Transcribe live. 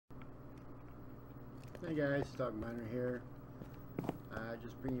Hi guys, Dog Miner here.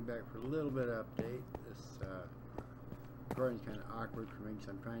 Just bringing you back for a little bit of update. This recording's kind of awkward for me because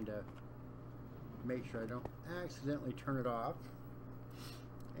I'm trying to make sure I don't accidentally turn it off.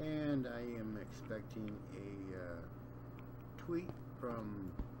 And I am expecting a tweet from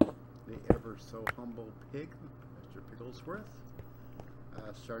the ever so humble pig, Mr. Pigglesworth,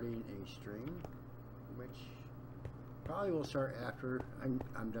 starting a stream, which probably will start after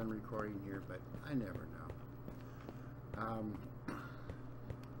I'm done recording here, but I never know.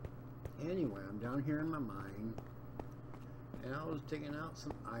 Anyway, I'm down here in my mine, and I was digging out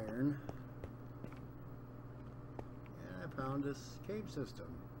some iron, and I found this cave system.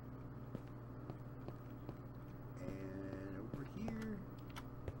 And over here,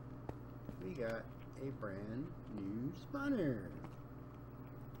 we got a brand new spawner.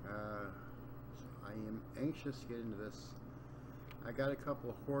 So I am anxious to get into this. I got a couple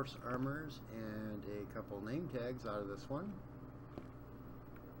of horse armors and a couple of name tags out of this one,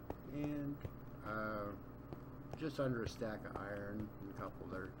 and just under a stack of iron and a couple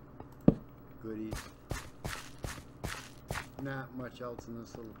other goodies. Not much else in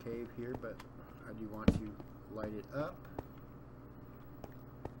this little cave here, but I do want to light it up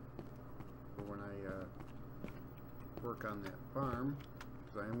for when I work on that farm,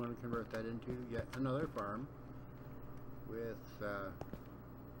 because I am going to convert that into yet another farm with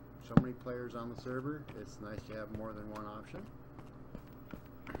so many players on the server. It's nice to have more than one option.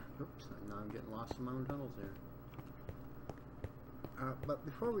 Oops, now I'm getting lost in my own tunnels here. But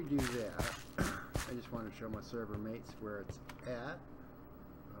before we do that, I just want to show my server mates where it's at.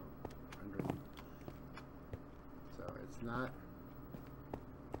 So it's not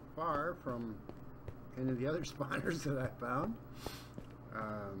far from any of the other spawners that I found.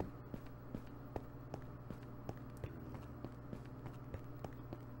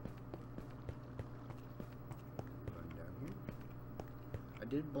 I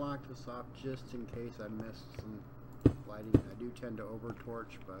did block this off just in case I missed some lighting. I do tend to over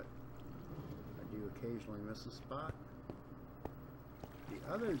torch, but I do occasionally miss a spot.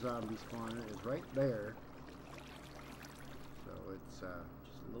 The other zombie spawner is right there, so it's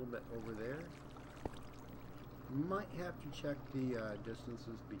just a little bit over there. Might have to check the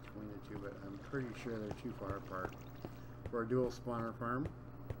distances between the two, but I'm pretty sure they're too far apart for a dual spawner farm.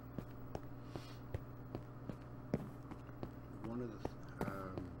 One of the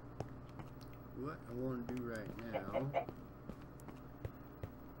what I want to do right now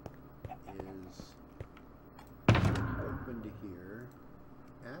is open to here.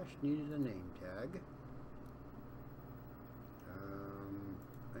 Ash needed a name tag.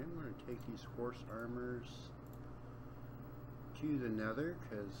 I'm going to take these horse armors to the nether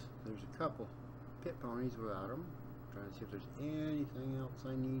because there's a couple pit ponies without them. Trying to see if there's anything else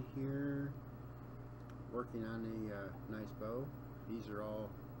I need here. Working on a nice bow. These are all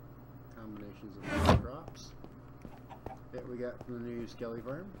combinations of crops that we got from the new Skelly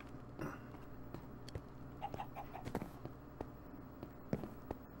farm.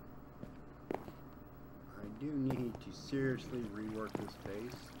 I do need to seriously rework this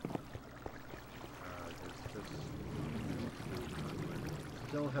base.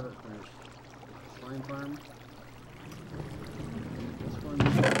 Still haven't finished the slime farm. This one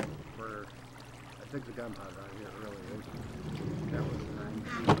where I took the gunpowder out here earlier. That was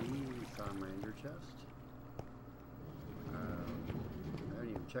a 9 CD. On my ender chest. I haven't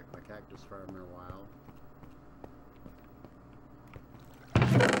even checked my cactus farm in a while.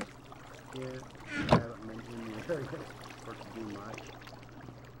 Yeah, I haven't been in the area for to do much.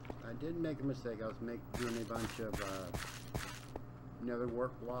 I did make a mistake. I was doing a bunch of nether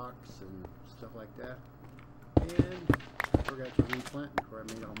wart blocks and stuff like that, and I forgot to replant before I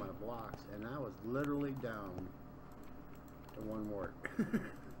made all my blocks, and I was literally down to one wart.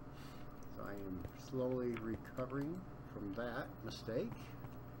 I am slowly recovering from that mistake.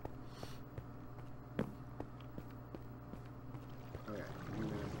 Okay,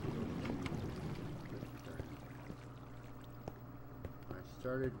 I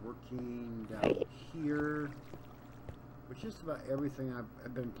started working down here, which just about everything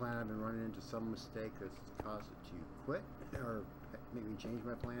I've been planning. I've been running into some mistake that's caused it to quit or make me change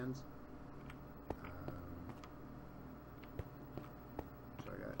my plans.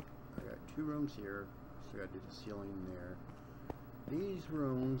 Two rooms here, so I got to do the ceiling there. These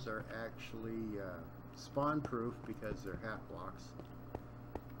rooms are actually spawn proof because they're half blocks.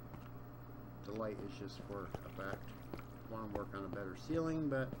 The light is just for effect. Want to work on a better ceiling,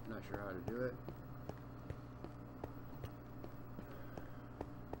 but not sure how to do it.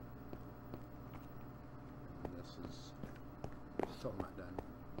 And this is still not done.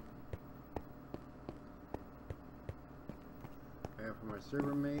 And for my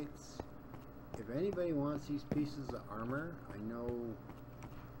server mates, if anybody wants these pieces of armor, I know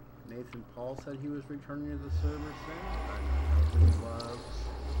Nathan Paul said he was returning to the server soon. I know he loves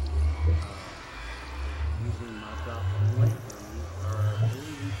using mob drop only, and these are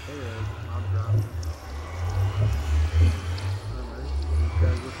fully repaired mob drop armor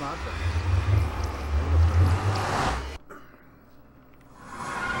because with mob drop.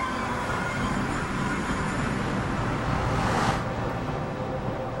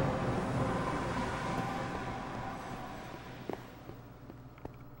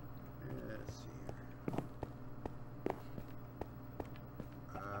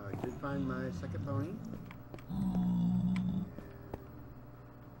 Find my second pony.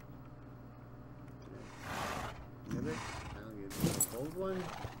 Give it. I'll give you the old one.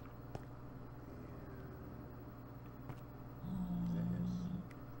 And that is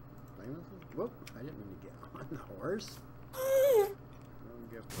flameless. Whoop! I didn't mean to get on the horse. We'll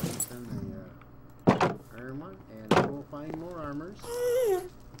get placed in the iron one, and we'll find more armors.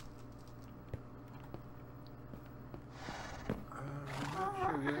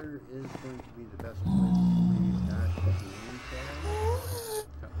 Where is going to be the best place to leave Ash's name tag?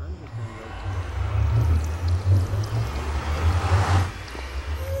 So I'm just going to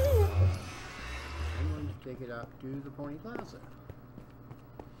I'm going to take it up to the Pony Plaza. So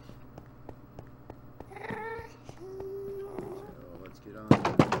let's get on to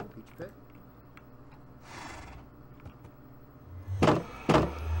the Peach Pit.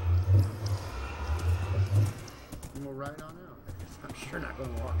 And we'll ride on out. I'm sure not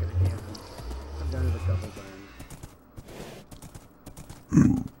going to walk it again. I've done it a couple times.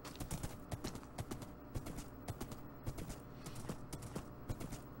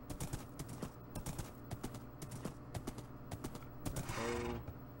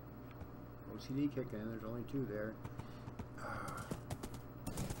 OCD kick in. There's only two there.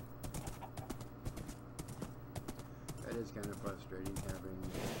 That is kind of frustrating having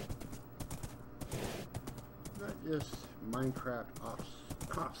not just Minecraft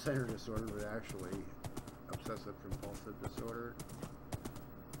off-center disorder, but actually obsessive compulsive disorder.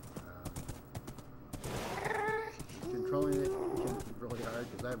 Controlling it can be really hard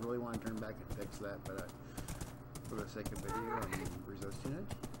because I really want to turn back and fix that, but for the sake of video, I'm resisting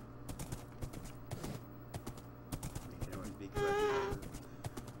it. You can always be corrected.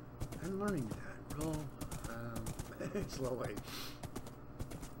 I'm learning that real slowly.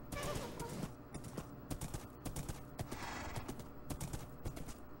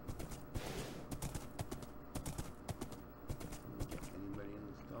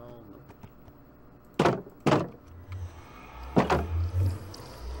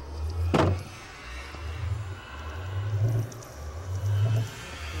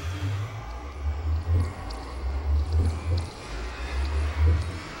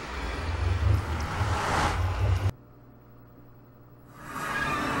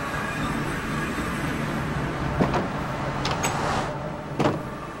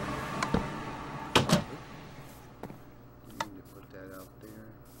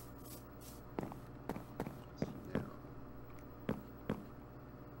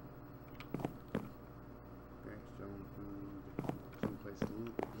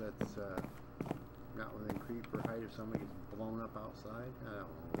 That's not within creeper height if somebody gets blown up outside. That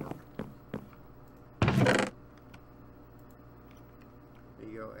won't work. There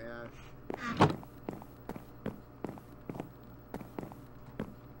you go, Ash.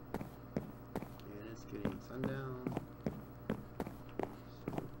 And it's getting sundown.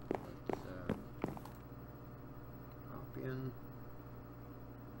 So let's hop in.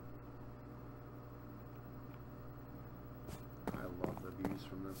 Views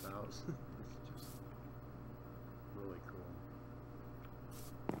from this house. It's just really cool.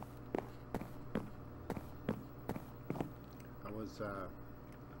 I was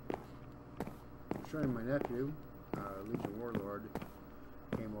showing my nephew, Legion Warlord,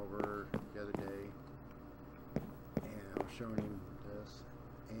 came over the other day, and I was showing him this,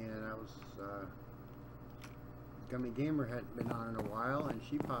 and I was Gummy Gamer hadn't been on in a while, and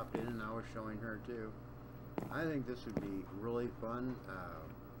she popped in, and I was showing her too. I think this would be really fun.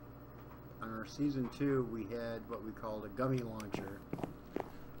 On our season 2, we had what we called a gummy launcher,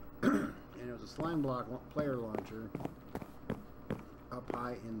 and it was a slime block player launcher up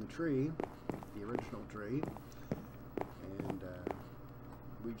high in the tree, the original tree, and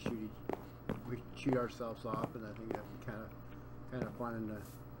we'd shoot ourselves off, and I think that'd be kind of fun in a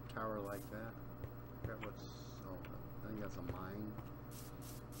tower like that. I think that's a mine.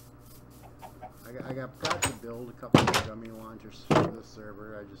 I got to build a couple of gummy launchers for the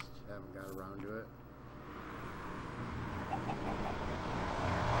server. I just haven't got around to it.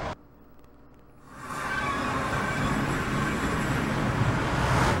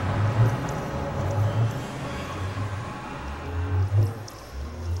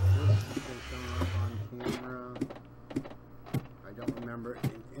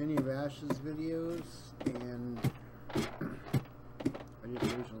 Ash's videos, and I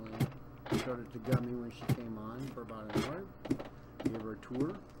just recently showed it to Gummy when she came on for about an hour. Gave her a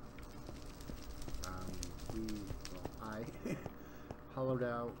tour. I hollowed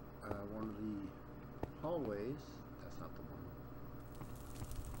out one of the hallways. That's not the one.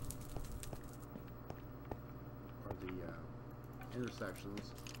 Or the intersections.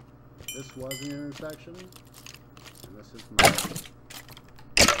 This was an intersection, and this is my.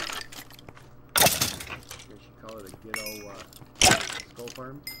 Call it a ghetto skull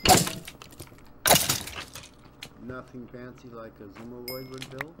farm. Nothing fancy like a Zoomovoid would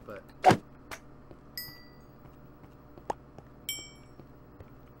build, but so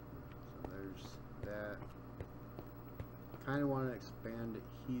there's that. Kind of want to expand it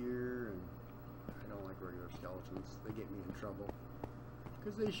here, and I don't like regular skeletons. They get me in trouble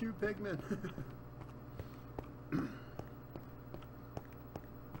because they shoot pigmen.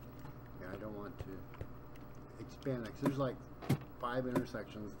 Yeah, I don't want to expand it. There's like 5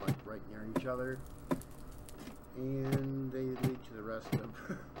 intersections like right near each other, and they lead to the rest of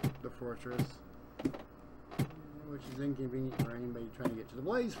the fortress, which is inconvenient for anybody trying to get to the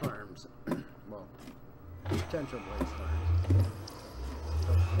blaze farms. Well, potential blaze farms.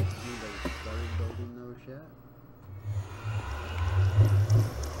 So hopefully they started building those yet.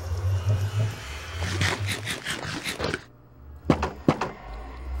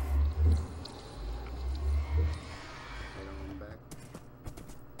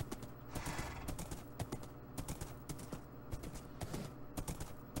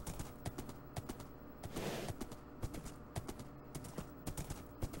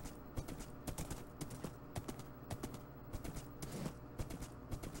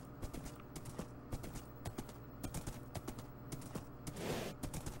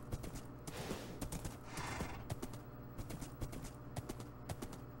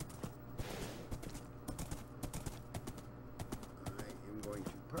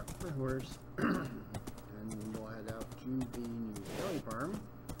 My horse, and we'll head out to the new Skelly farm.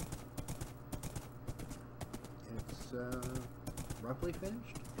 It's roughly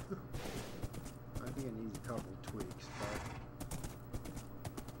finished. I think it needs a couple tweaks,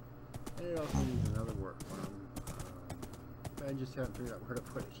 but it also needs another work farm. I just haven't figured out where to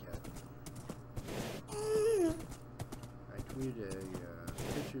put it yet. I tweeted a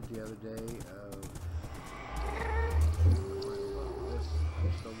picture the other day of.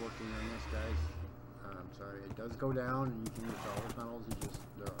 I'm still working on this, guys. I'm sorry, it does go down, and you can use all the tunnels. It's just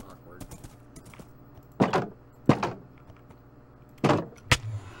they're awkward.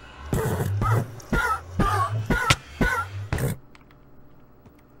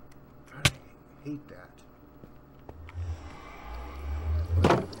 God, I hate that. I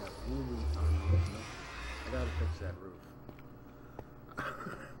gotta fix that roof.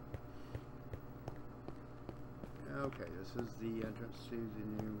 Okay, this is the entrance to the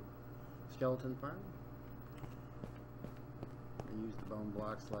new skeleton farm. I use the bone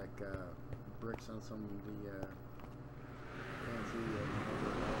blocks like bricks on some of the fancy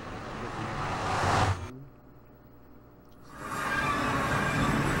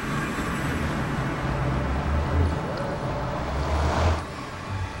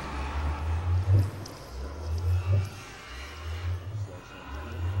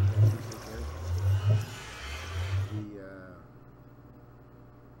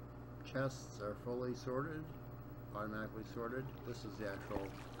chests are fully sorted, automatically sorted. This is the actual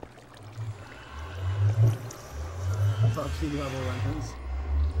above sea level entrance.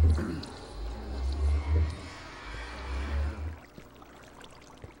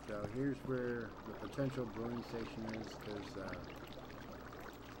 So here's where the potential brewing station is.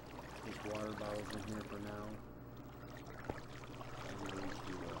 There's water bottles in here for now. I'm going to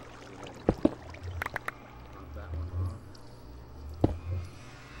go ahead and pop that one off.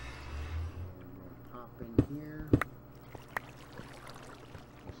 In here. I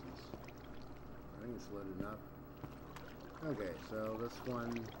think it's lit enough. Okay, so this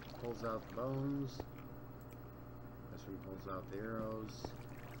one pulls out the bones. This one pulls out the arrows.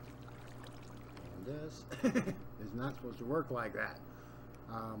 And this is not supposed to work like that.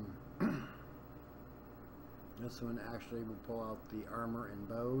 This one actually will pull out the armor and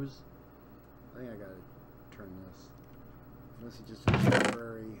bows. I think I gotta turn this. This is just a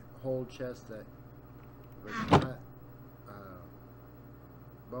temporary hold chest that it's not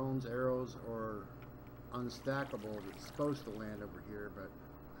bones, arrows, or unstackable that's supposed to land over here, but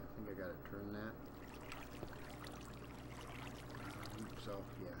I think I gotta turn that. So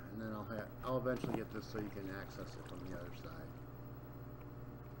yeah, and then I'll eventually get this so you can access it from the other side.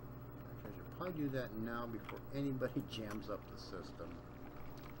 Actually, I should probably do that now before anybody jams up the system.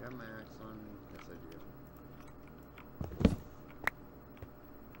 Got my axe on me? Yes, I do.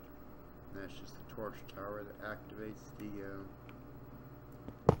 That's just the torch tower that activates the.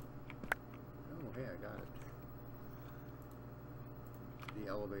 Oh, hey, I got it. The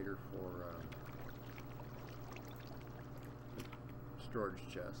elevator for storage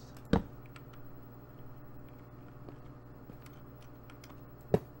chest. I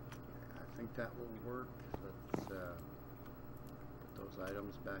think that will work. Let's put those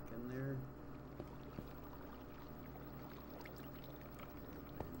items back in there.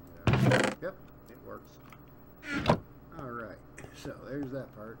 And, yep, it works. Alright, so there's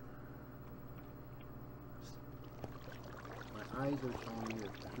that part. My eyes are telling me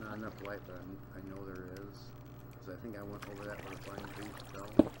that there's not enough light, but I know there is. Because I think I went over that with a fine tooth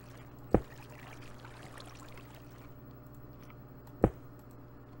comb.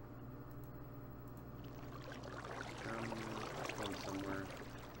 It's going somewhere.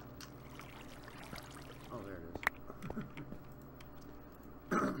 Oh, there it is.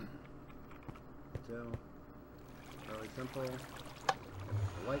 So, really simple.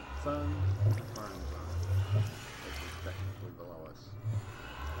 The light, sun, the farm's on. Which is technically below us.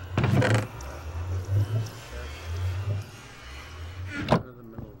 Out of the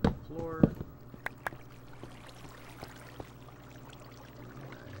middle of the floor.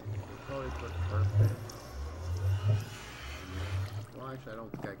 I'll probably put carpet. Well, actually, I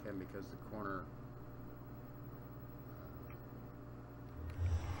don't think I can because the corner.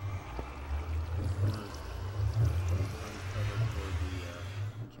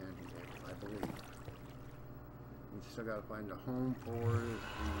 Still gotta find a home for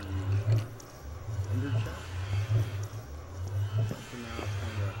the ender chest. But for now, it's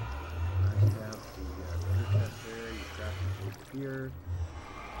kind of nice to have the ender chest there. You craft it over here.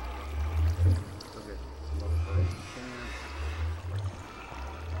 Still get low chance.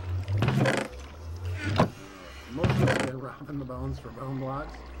 Most of us get robbing the bones for bone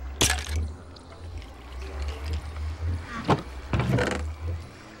blocks.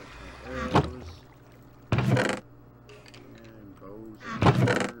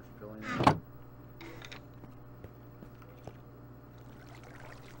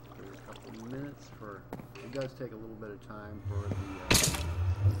 It does take a little bit of time for the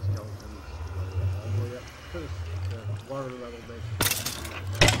skeletons to go all the way up to the water level, basically.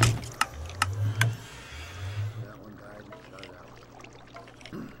 That one died and shut it out.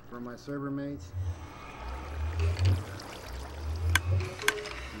 For my server mates,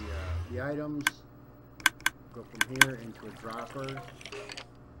 the items go from here into a dropper,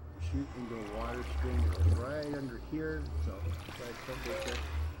 shoot into a water stream that goes right under here. So I put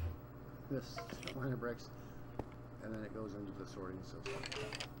this line of bricks, and then it goes into the sorting system.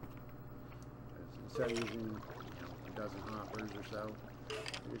 Instead of using, a dozen hoppers or so, I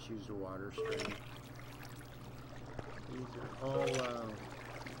just used a water stream. These are all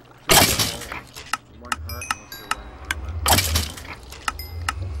one heart, most of them are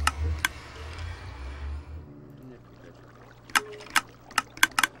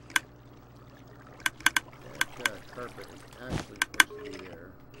that carpet is actually supposed to be there.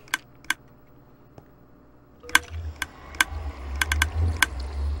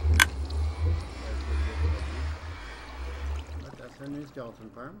 Our new skeleton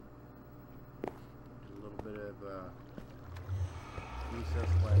farm. A little bit of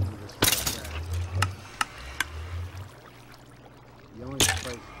recess lighting just for that. The only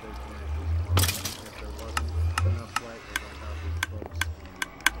place that they can actually spawn if there wasn't enough light was on top of the folks.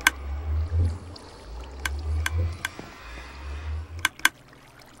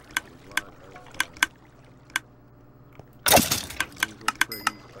 There's a lot of usual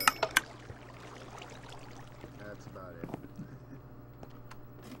pretties, but that's about it.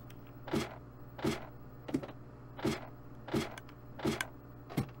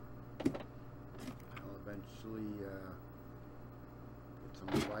 Get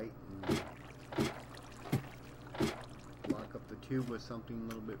some light and block up the tube with something a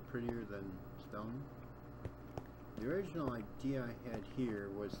little bit prettier than stone. The original idea I had here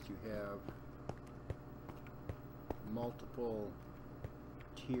was to have multiple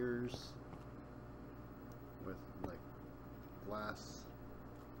tiers with like glass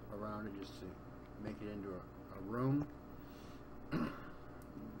around it just to make it into a room.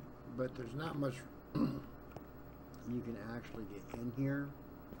 But there's not much you can actually get in here,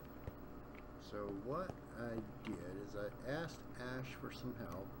 So what I did is I asked Ash for some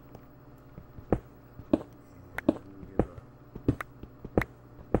help. And give a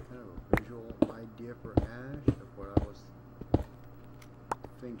kind of a visual idea for Ash of what I was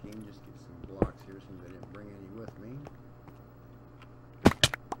thinking. Just get some blocks here since I didn't bring any with me.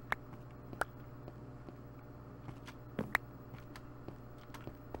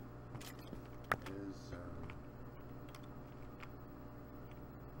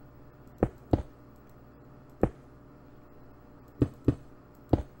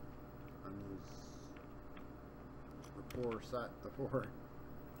 The four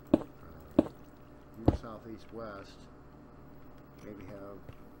north, south, east, west. Maybe have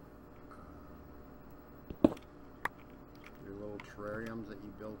your little terrariums that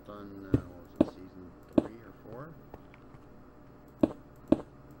you built on what was it, season 3 or 4.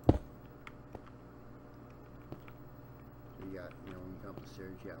 So you got, you know, when you come up the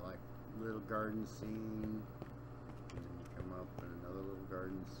stairs, you got like little garden scene, and then you come up and another little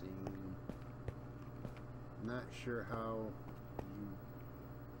garden scene. Not sure how you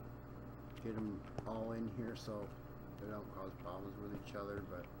get them all in here so they don't cause problems with each other,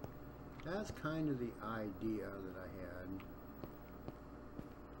 but that's kind of the idea that I had.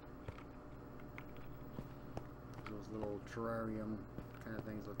 Those little terrarium kind of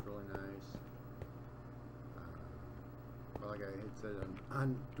things look really nice. Well, like I had said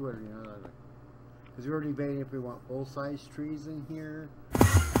on Twitter, you know, because we were debating if we want full-size trees in here,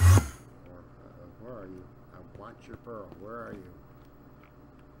 or where are you? Want your pearl, where are you?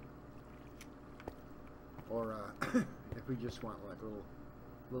 Or if we just want like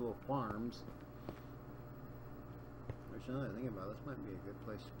little farms. Which another thing about this might be a good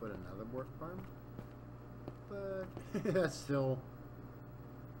place to put another work farm, but that's still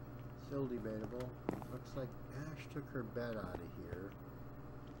debatable. Looks like Ash took her bed out of here,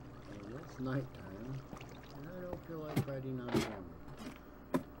 and it's nighttime, and I don't feel like fighting on camera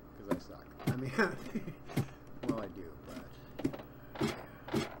because I suck. I mean. Well, I do, but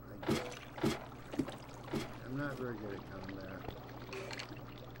I'm not very good at coming there.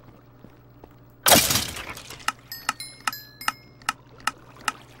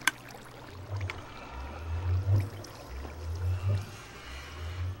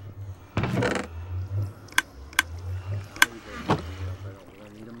 I don't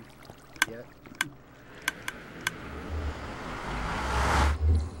really need them yet.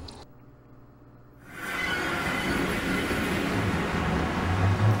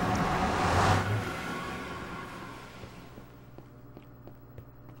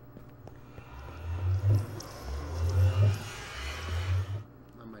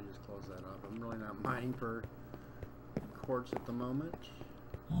 Mining for quartz at the moment.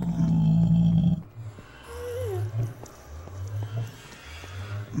 I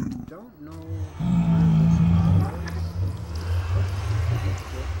don't know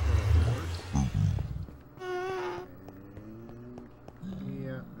where this is.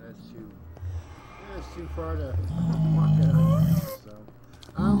 Yeah, that's too far to walk it on. So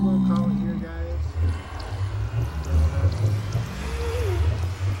I'm